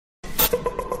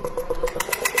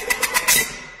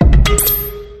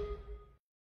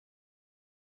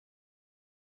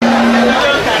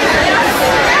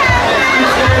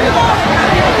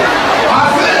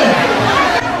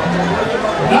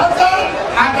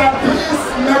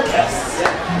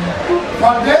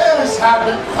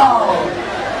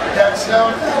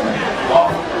children of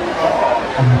God.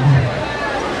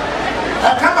 I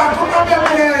come back from the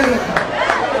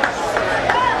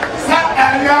Sir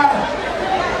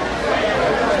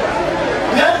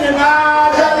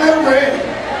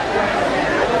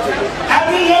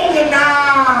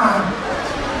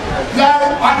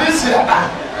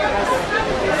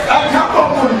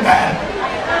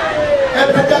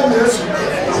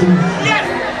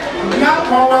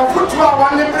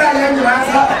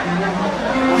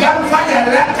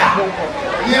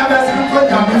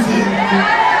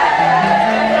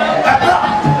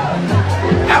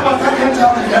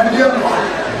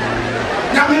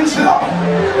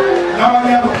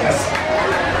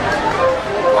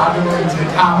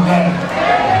Amen.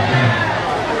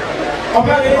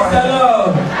 Praise the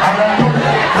Lord.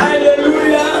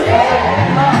 Hallelujah.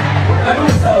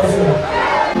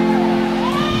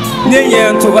 Nyenye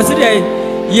to what's it?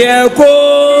 Ye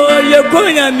ko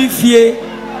nya mi fie.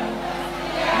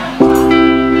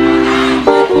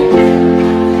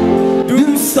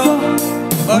 Do so.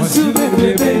 Osu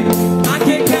bebe.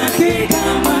 Akeka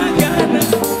magana.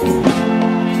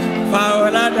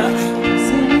 Faolada.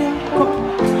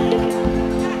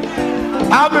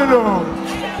 Amen.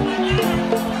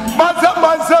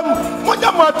 Mazam,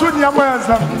 munya matunya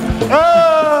mazam.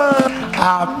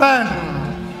 Amen.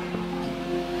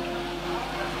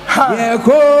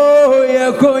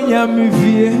 Yeko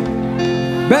nyamivie.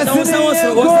 Besi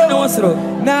yeko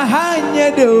na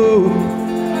hanye do.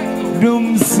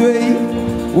 Dumswei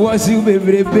wasu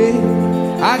bebrebe.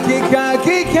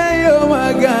 Akika yo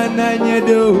magana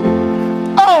nyedo.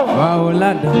 Oh,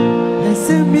 Paolada.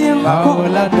 Besimia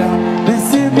Paolada.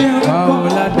 Besimia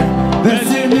Paolada.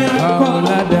 Besimia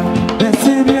Paolada.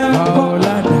 Besimia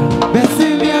Paolada.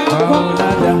 Besimia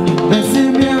Paolada.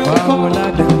 Besimia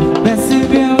Paolada.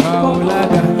 Besimia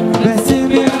Paolada.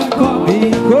 Besimia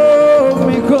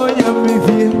Miko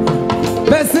nyamivie.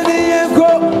 Besini yeko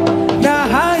na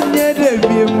hanye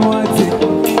debi mwate.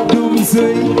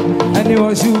 Dumsoi ani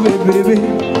washu bebrebe.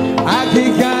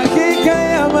 Akika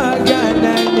ya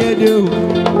magana nyedo.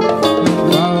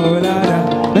 Paolada.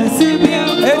 Besimia.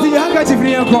 Eti yanga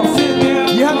chifni yako.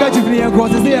 Yanga chifni yako.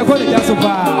 Sisi yako ni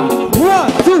jasopa.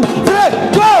 1, 2, 3,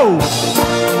 go!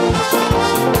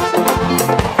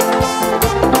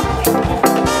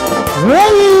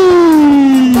 Hey!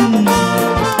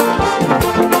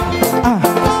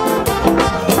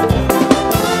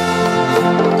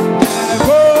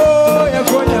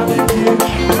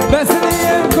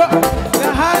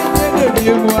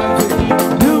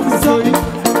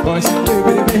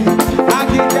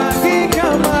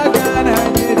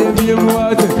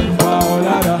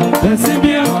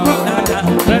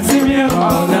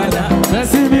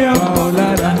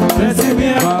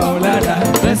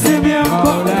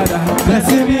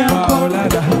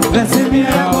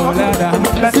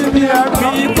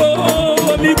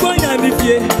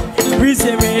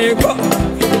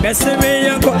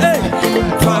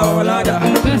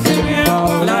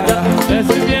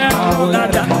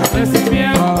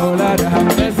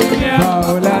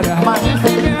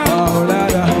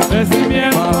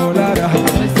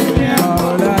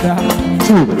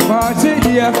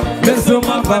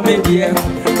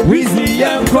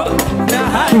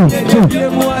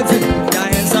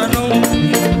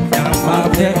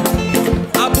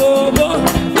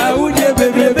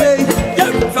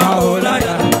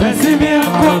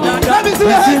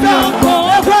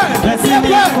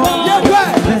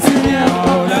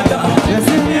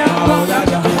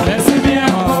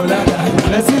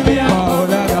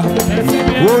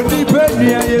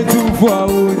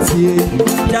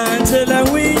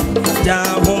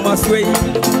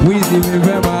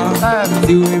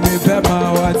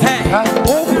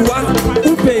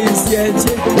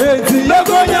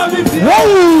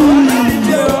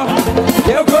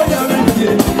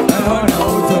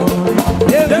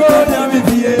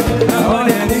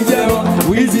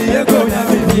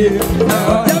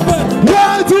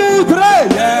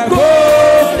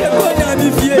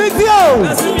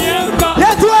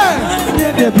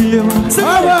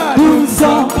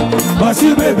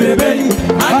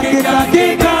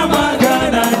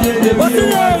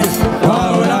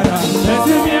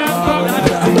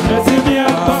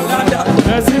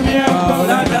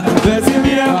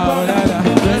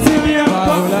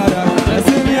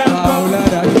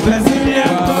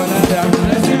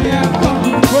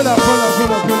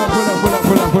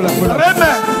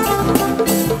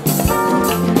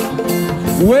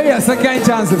 Where a second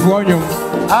chance for you?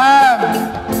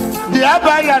 The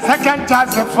other second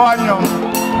chance for you.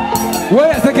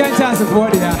 Where a second chance for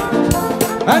you?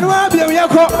 And where be your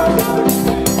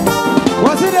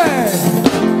what's it there?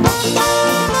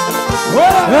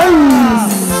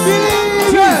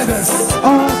 Jesus.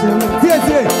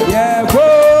 Yeah,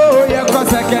 go, yeah, go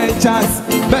second chance.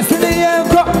 Best in the end,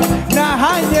 go. Now,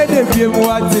 hang the game,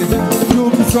 what is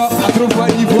you saw a true for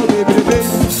you, baby.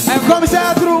 And come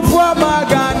share through for my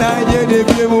gun, I did the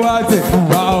game, what is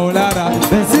Paulada,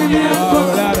 best in the end,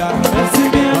 Paulada, best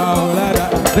in the end, Paulada,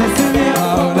 best in the end,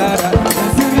 Paulada,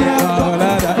 best in the end,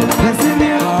 Paulada, best in the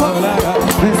end, Paulada,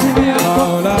 best in the end,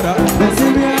 Paulada, best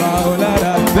in the end,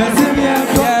 Paulada, best in the end,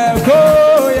 yeah, go,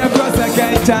 yeah, go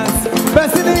second chance.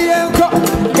 Best in the end, go,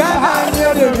 God, I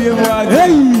did the game, what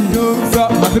hey, you saw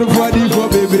a true for you,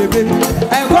 baby.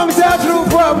 And come share through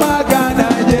for my gun, I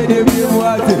did the game,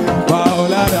 what is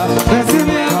Paulada, best in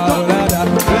the end, Paulada,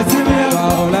 best in the end,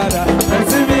 Paulada,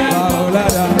 best in the end,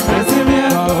 Paulada, best in the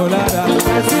end, Paulada,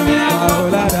 best in the end,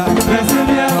 Paulada, best in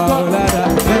the end, Paulada,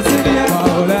 best in the end,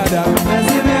 Paulada,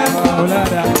 best in the end,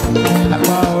 Paulada,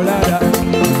 Paulada,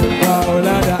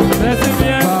 Paulada, best in the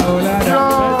end, Paulada.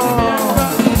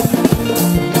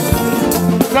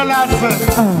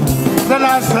 The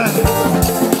last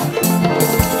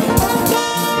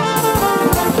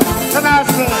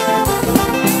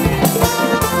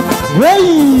Hey!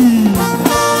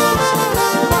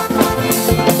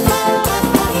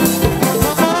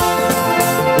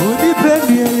 Only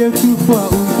baby, you too far.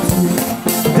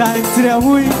 Time to the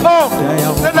wind. Oh,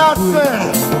 the last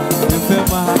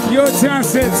Your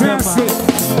chance.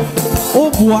 Oh,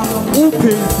 boy,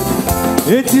 open.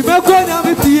 It's a good one, and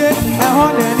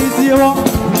it's your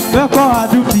record. I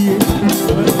do see it.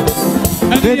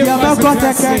 Baby, I'm not going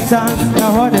to second chance. I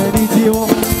want it. You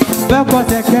got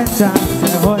second chance.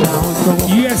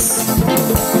 Yes.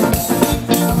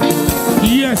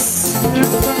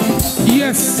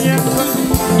 Amen.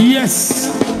 Yes.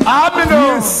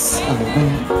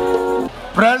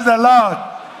 Praise the Lord.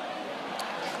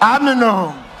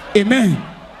 Amen. Amen.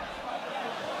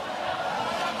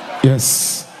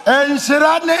 Yes.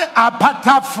 Enshirane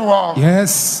apatafo.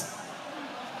 Yes.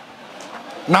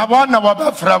 Na wana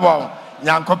wabafrabo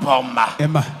Nyankopon ma.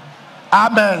 Emma.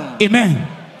 Amen. Amen.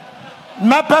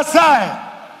 Mepesa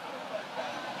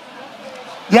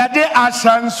yade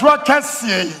ashanswo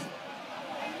kase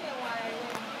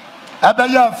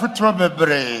abaya futuro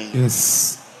bebre.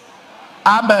 Yes.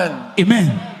 Amen.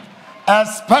 Amen.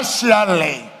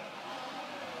 Especially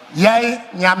yai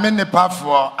nyame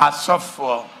nipafo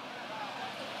asofo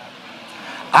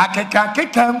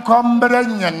akeka nkombre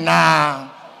nyana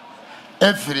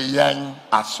efiri yan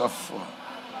asofo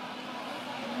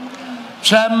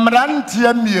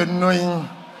Chamrantia mienui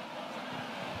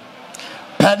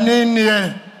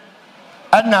Panini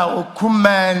Ana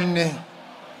Okumani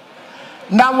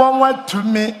Na one to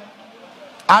me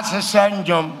as a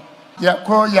shanjum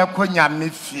Yako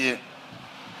Nyamifie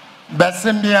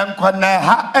Besimian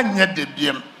Koneha and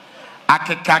Yedibium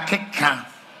Akeka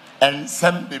and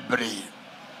Sembibre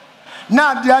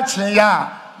Na diachia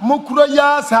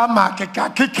Mukroya Sama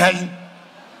Keka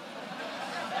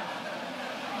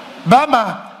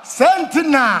Bama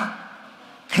sentina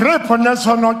crepe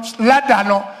nasono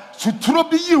ladano suturo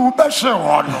bi yu ba hwe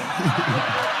hono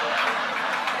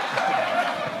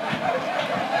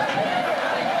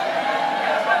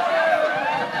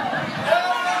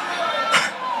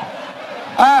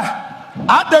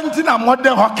adantina mode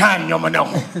ho kan nyom ne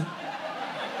ho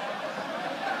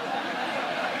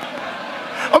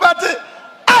obati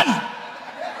ai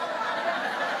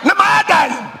na ma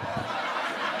dai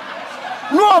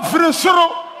no frisuro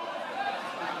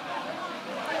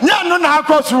nyano na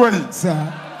akoswori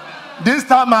this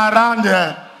time around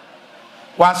here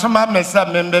wasoma mesa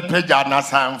membe page na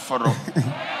sanforo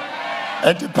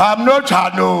enti pam no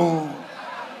chano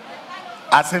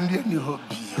asembie ni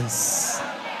hobby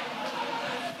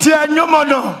ti anyomo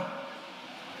no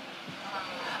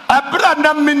abra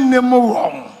na minnemu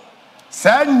won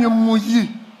sa nyumu yi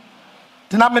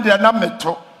tina me de na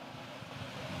meto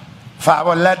fa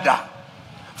walada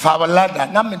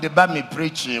na me de ba me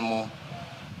preaching mu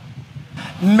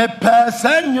me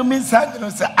person you mean say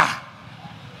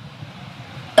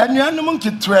enuanum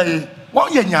nkitwe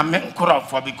won ye nyame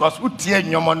nkorofo because utie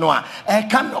nyomo no a e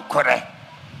ka nokore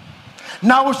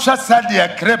na wo hwe said e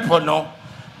crepo no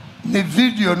the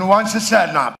video no one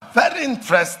share no very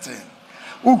interesting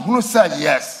who say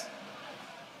yes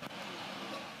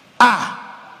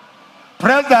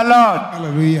praise the Lord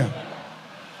hallelujah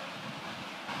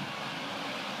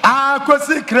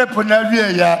kosi crepo na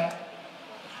wie ya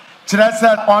kire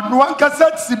say on one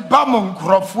cassette si bam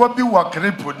nkrofo bi wo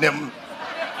crepo nem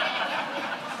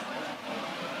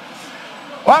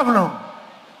wabno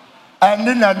and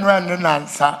na no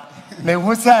nansa me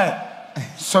hu say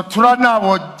sotro na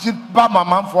wo jiba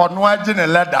mama for no age ne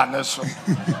leda ne so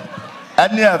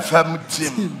Any FM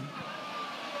team.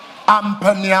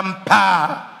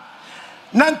 Ampaniampa.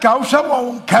 Nanka usha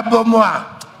won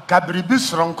kabomwa. Kabribi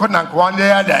sronko nanka one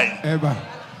day. Eba.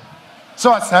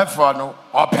 So asafo no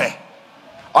ope.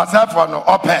 Asafo no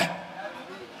ope.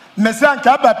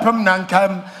 Mesanka abapem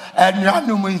nankam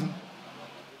anuanum yi.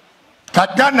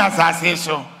 Kagana sase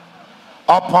so.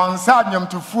 Upon Sanyum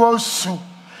to Fuosu.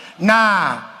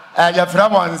 Na your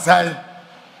friend say,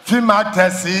 film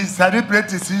actors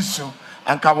celebrate issue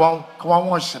and Kawan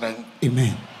washing.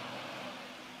 Amen.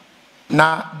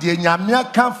 Na the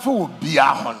Yamia can fool be a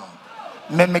honor.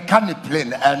 Me mechanic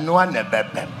plane and no one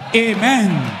never.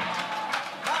 Amen.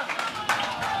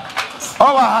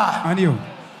 Oh, and you.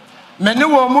 Many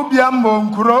will move beyond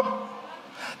Monkuro.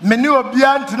 Many will be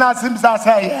antina sims as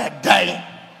I die.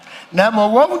 Nemo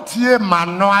won't ye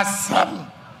man no asam.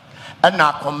 And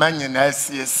our companion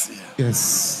SCS.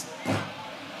 Yes.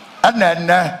 And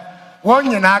then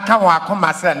one in our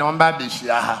Kawakoma on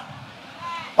Babishia.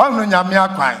 Oh, no,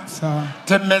 Yamia Quines.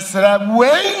 To Mr.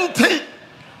 Wayne.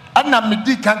 And a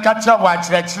midi can catch a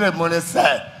watch lecture, Money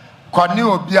said.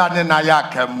 Corneo Bian and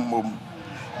Ayaka mum.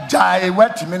 Jai,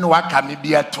 what mean what can me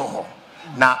be at all?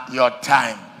 Now your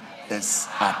time is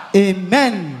up.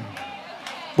 Amen.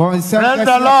 Praise the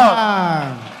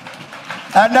Lord.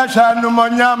 And that's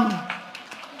Shanumonyam.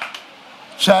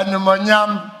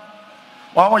 Shanumonyam.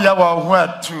 One ya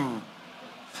were two.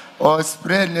 Or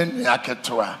spray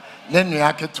Niniakatua.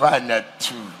 Niniakatua and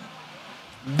two.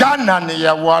 Ghana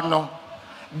near one.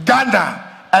 Ghana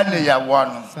and near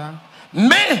one.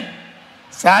 Me.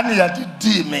 Sania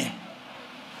did me.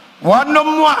 One no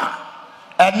more.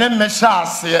 And then me shall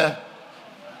say.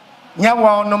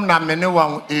 Nyawanum na mene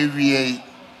wan ewie.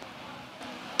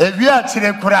 Ewie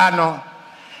chire kura no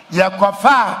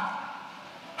yakofa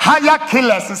haya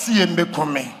killers si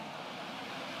yembekome.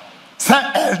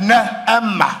 Sa ene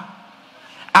emma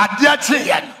ade ache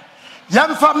yan.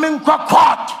 Yemfa menkwa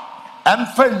court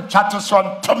emfa ntwato so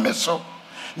ntomeso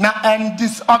na and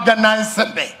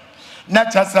disorganize me. Na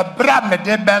chasa bra me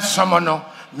de be somo no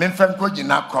memfa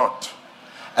nkogina court.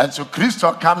 And so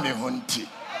Christo come hunti.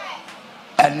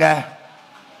 And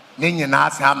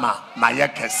Nina Sama,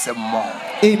 Mayaka more.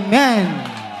 Amen.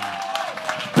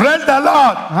 Praise the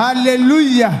Lord.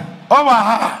 Hallelujah. Over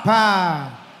her.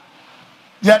 Pa.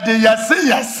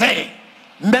 Yase,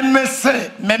 Meme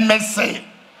say,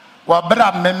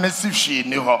 Wabra Memesi she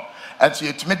knew her, and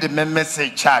she made the Meme say,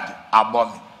 Chad,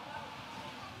 abom.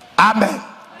 Amen.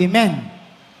 Amen.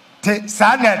 Te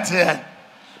Sanet,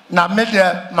 na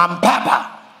made Mampapa,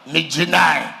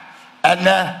 Mijinai. And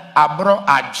abro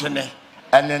ajene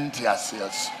and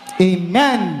entiasias.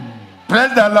 Amen.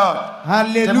 Praise the Lord.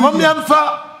 Hallelujah. The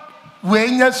momiamfa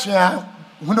wenyesua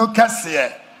huno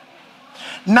kase.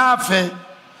 Nafe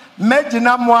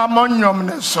medina mo amonyom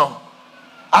ne so.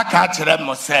 Aka kire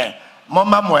mo se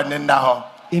moma mo ene nda ho.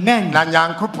 Amen. Na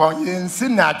Nyankopon yensi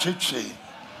na atwetwe.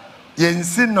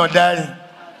 Yensi no dai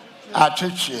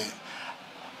atwetwe.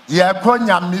 Ye ko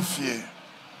nyamefie.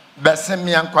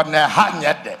 Besemi anko na ha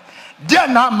nyede. Dear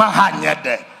Nama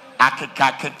Hanyade,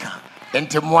 Akika, and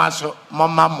Timuaso,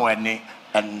 Mama Mweni,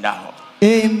 and now.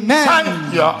 Amen.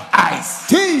 Shine your eyes.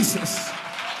 Jesus.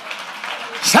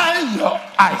 Shine your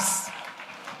eyes.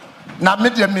 Now,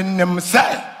 medium in them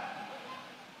say,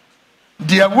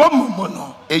 dear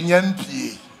woman, a young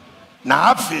pea,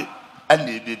 now fit and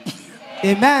a baby.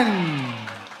 Amen.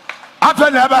 After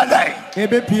never day, A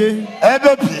baby.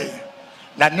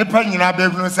 Now, Nippon in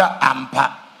Abenusa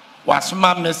Ampa.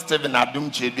 Wasma Mr.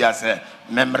 Adum Chibia said,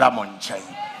 Membra Monchain.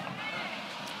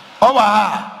 Over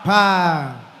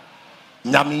Pa.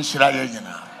 Yamin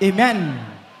Shirayana. Amen.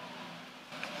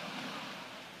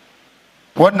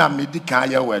 What na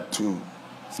midikaya were two.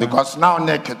 Because now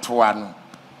naked to one.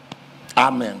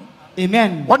 Amen.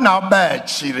 Amen. What now bad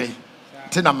Chiri?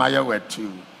 Tina Maya were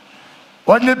two.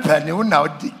 Only penny who now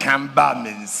decam bar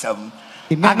means some.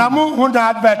 And I move who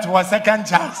advert was second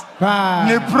chance.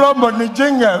 Ni promo ni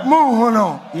jingle, move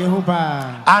no.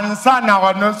 Yehuba. And son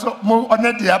our no so move on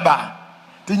the diaba.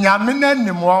 Tinyamina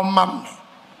ni more mammy.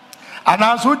 And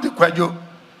I saw the quajo.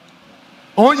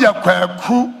 Oh, ya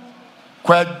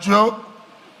quajo.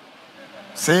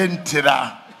 Saint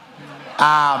Tira.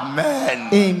 Amen.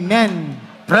 Amen.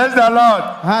 Praise the Lord.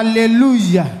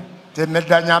 Hallelujah. The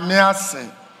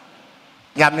Medanyamiase.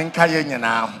 Yaminka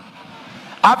yenam.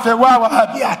 After while I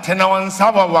have yet and on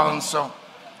Saba one so.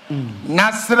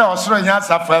 Nasra also has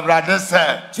a favorite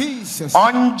say. Jesus.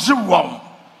 On Jewom.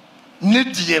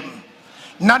 Nidium.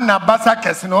 Nana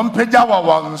Basakas and on Pejawa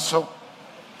one so.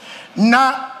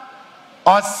 Na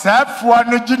or self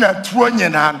one Gina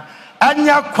Twinian and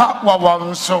ya quack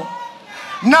one so.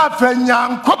 Na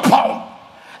Fenyan Copo.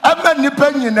 ama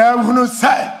nipa nyina hunu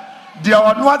sai de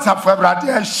ono atafo Awurade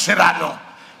ehira no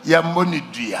ye mmoni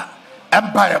dua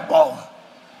empire ball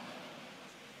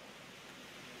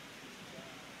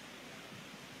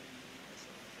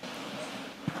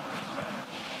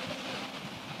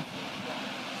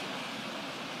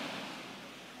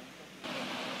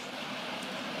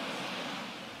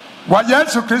wa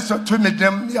Yesu Kristo to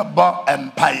medem ye bo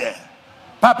empire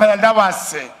papa ya da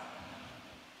wase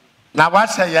na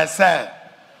wase ye say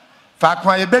fa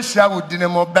kwa ye behia wudine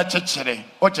mo be kekere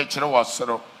o kekere wo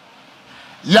soro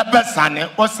ye besane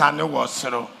o sane wo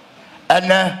soro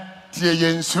ene tie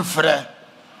ye nsufre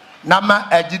na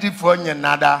ma agidifo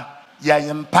nyinada ye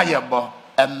empire bo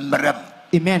emrem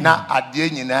amen na ade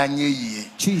nyina anye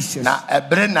yie Jesus na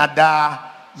ebre nada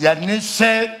ye ni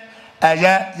hye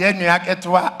ye nua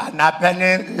ketwa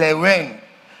anapene LILWIN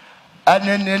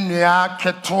ane ne nua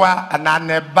ketwa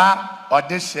ananeba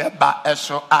odesheba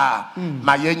eso a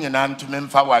ma ye nyina ntumi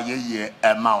mfa wa ye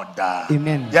emauda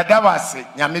amen yada wase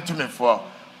nyame tumefo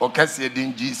okase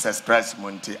din Jesus Christ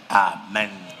monte amen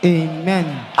amen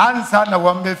ansa na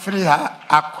won free ha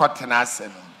akotena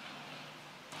asem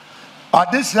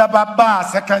odesheba ba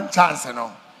second chance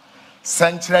no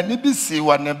sankyere ni bisi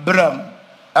wo ne bram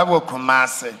ewo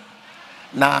kumase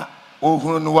na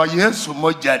ohun wo Yesu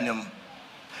mojanim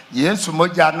Yesu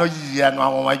moja no yiye no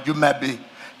awadwuma be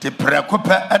te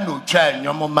prekope ana otwa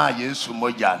nyom ma Yesu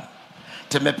moja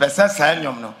te mepesa sa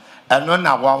nyom no eno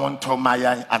na wawonto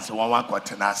mayan ase won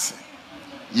akotena ase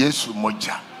Yesu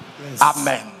moja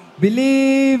amen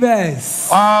believers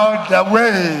all the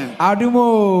way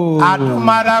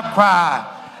adumara kwa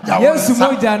Yesu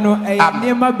moja no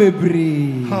enema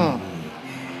bebre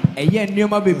eye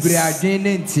nneoma bebre adwen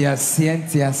ne ntiase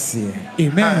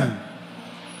amen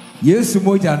Yesu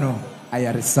moja no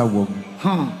ayaresa wom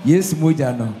Yesu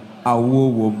moja no awo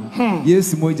wom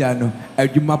Yesu moja no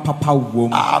adwuma papa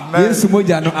wom Yesu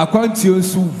moja no akwantuo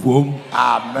nso wom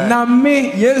amen na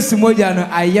me Yesu moja no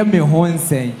aye me ho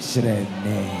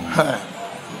nsenkyerene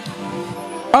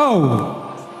oh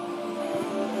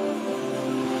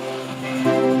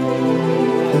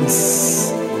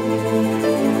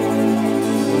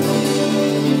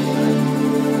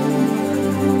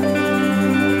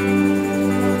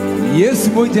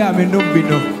Yesu moja me no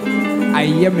bino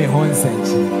aye me ho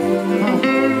nsenche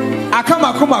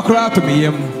akama koma kura to me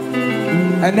yam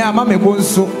ene ama me bo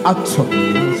nso ato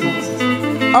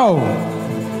oh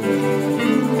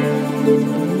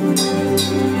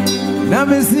na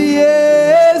me si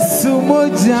Yesu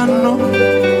moja no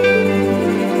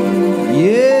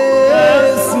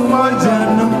Yesu moja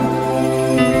no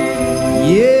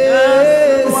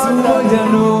Yesu moja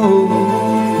no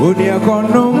oni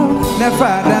akono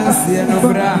never dance no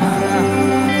bra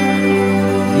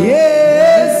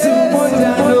Yesu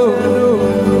moja no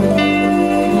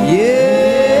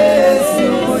Yesu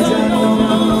moja no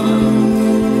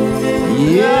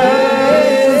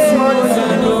Yesu moja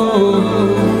no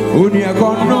uni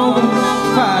akono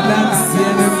never dance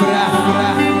no bra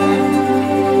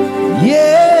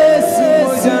Yesu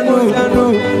moja no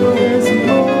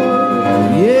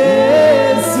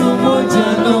Yesu moja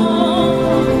no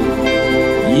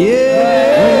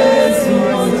Yes,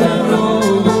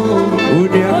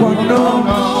 unia kono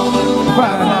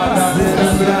para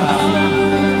sembra.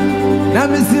 Na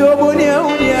misi obonia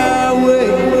unia we,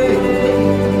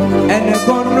 ene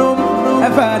kono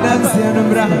efada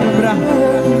sembra.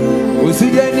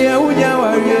 Usujenia unia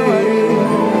wawe,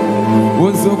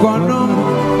 usu kono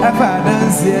efada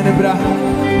sembra.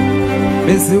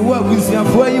 Misi wabusia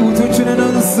foi utuchune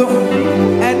nonso,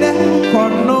 ene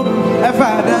kono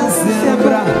efada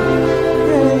sembra.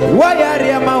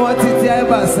 Wayari ama watiti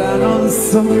aibasa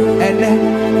nonso ene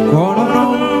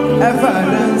kono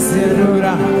efaransi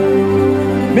nura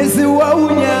misi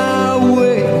waunya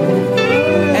we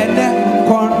ene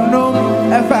kono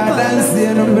efaransi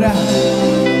nura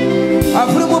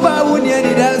afrumu ba wunya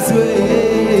ni daswe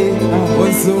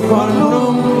oso kono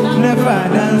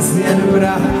efaransi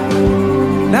nura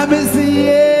na misi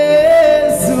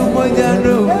Yesu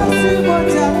mojano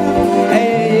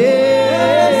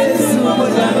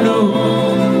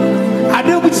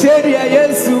Sheria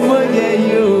Yesu moja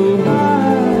yo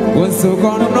Wonso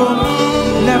kono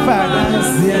never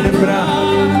dance and bra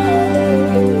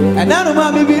Anano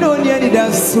mami bino ni ani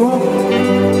daso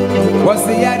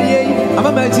Wose yari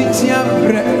ama machichi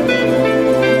ambre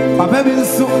Papa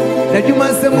binso na juma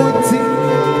semuti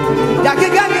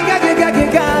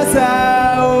Yakika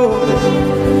sao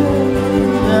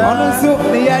Onso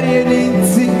ni yari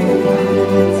ninti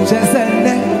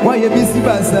Chesene waye bisi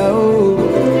basao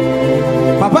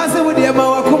Papa se wo de ma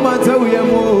wa komanta wo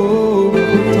yamo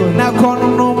na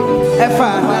kono Efa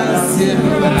danse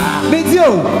bra. Medio.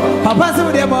 Papa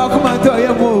se de mo kuma to ye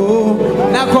mo.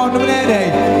 Na konum na dey.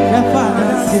 Efa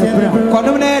danse bra.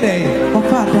 Konum na dey.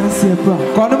 Efa danse bra.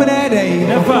 Konum na dey.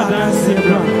 Efa danse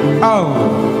bra. Oh,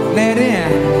 na dey.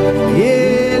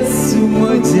 Yesu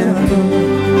moja.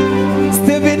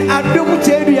 Stephen Adum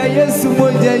Cheria Yesu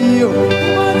moja yo.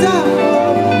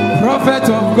 Prophet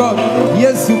of God,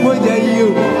 Yesu moja yo.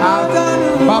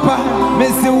 Papa,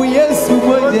 Messi Yesu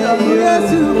moja yo.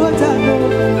 Yesu moja yo.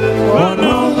 Oh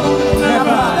no,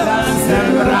 never dance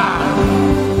bra.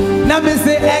 Na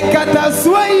Messi enkata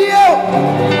suyo.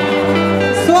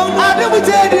 So Adum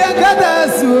Cheria enkata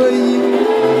suyo.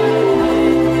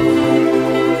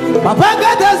 Papa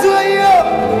enkata suyo.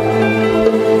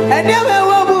 Enyewe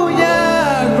wobunya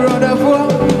brother for.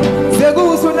 Segu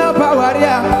usuna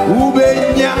pawaria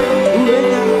ubenya.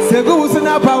 Segu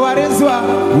usuna pawaria swa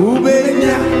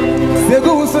ubenya.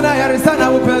 Segu usuna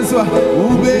yarisana upenswa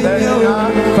ubenya.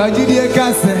 Fajidi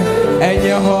ekase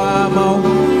enye ho ama.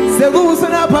 Segu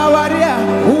usuna pawaria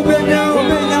ubenya.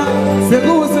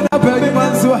 Segu usuna pawaria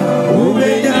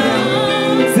ubenya.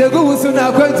 Segu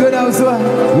usuna kwentona uswa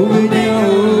ubenya.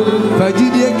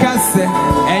 Fajidi ekase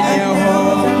enye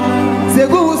ho.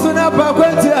 Segu usuna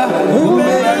pakwenta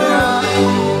ubenya.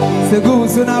 Segu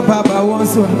usuna papa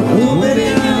wonso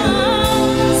ubenya.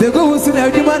 Segu usuna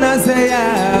dimana seya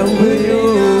ubeyo.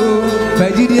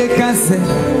 Fajidi ekase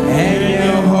enye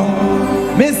ho.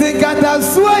 Missing kata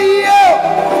suyo.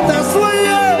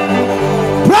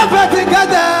 Prophet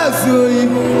kata suyo.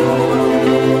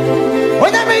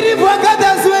 Onya midi for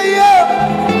kata suyo.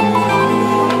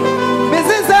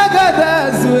 Missing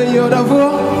kata suyo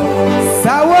dafo.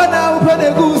 Sawana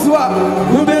upene guswa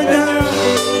ubenya.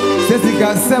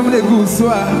 Sesika semne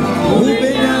guswa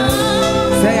ubenya.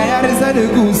 Saya yarisa de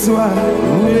guswa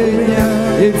ubenya.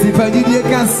 Eti fajidi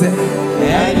ekase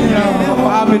enye ho.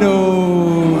 Amino.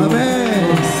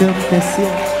 Amen.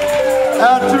 Sempesia.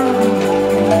 Atu.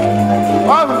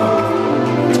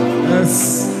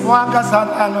 Yes. Wanga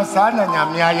sana no sana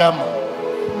nyame ayam.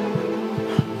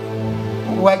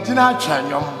 Wajina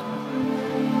chanyom.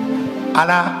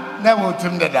 Ana never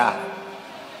trim dada.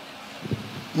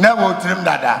 Never trim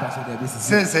dada.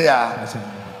 Say ya.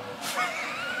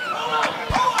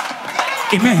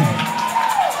 Amen.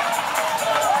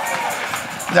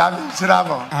 Yavi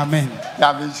Shiramo. Amen.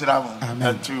 Yavi Shiramo.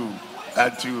 Amen.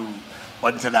 Atu.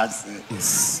 What did I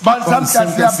say? But some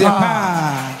can say,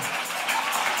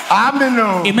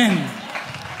 Amen. Amen.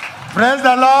 Praise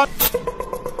the Lord.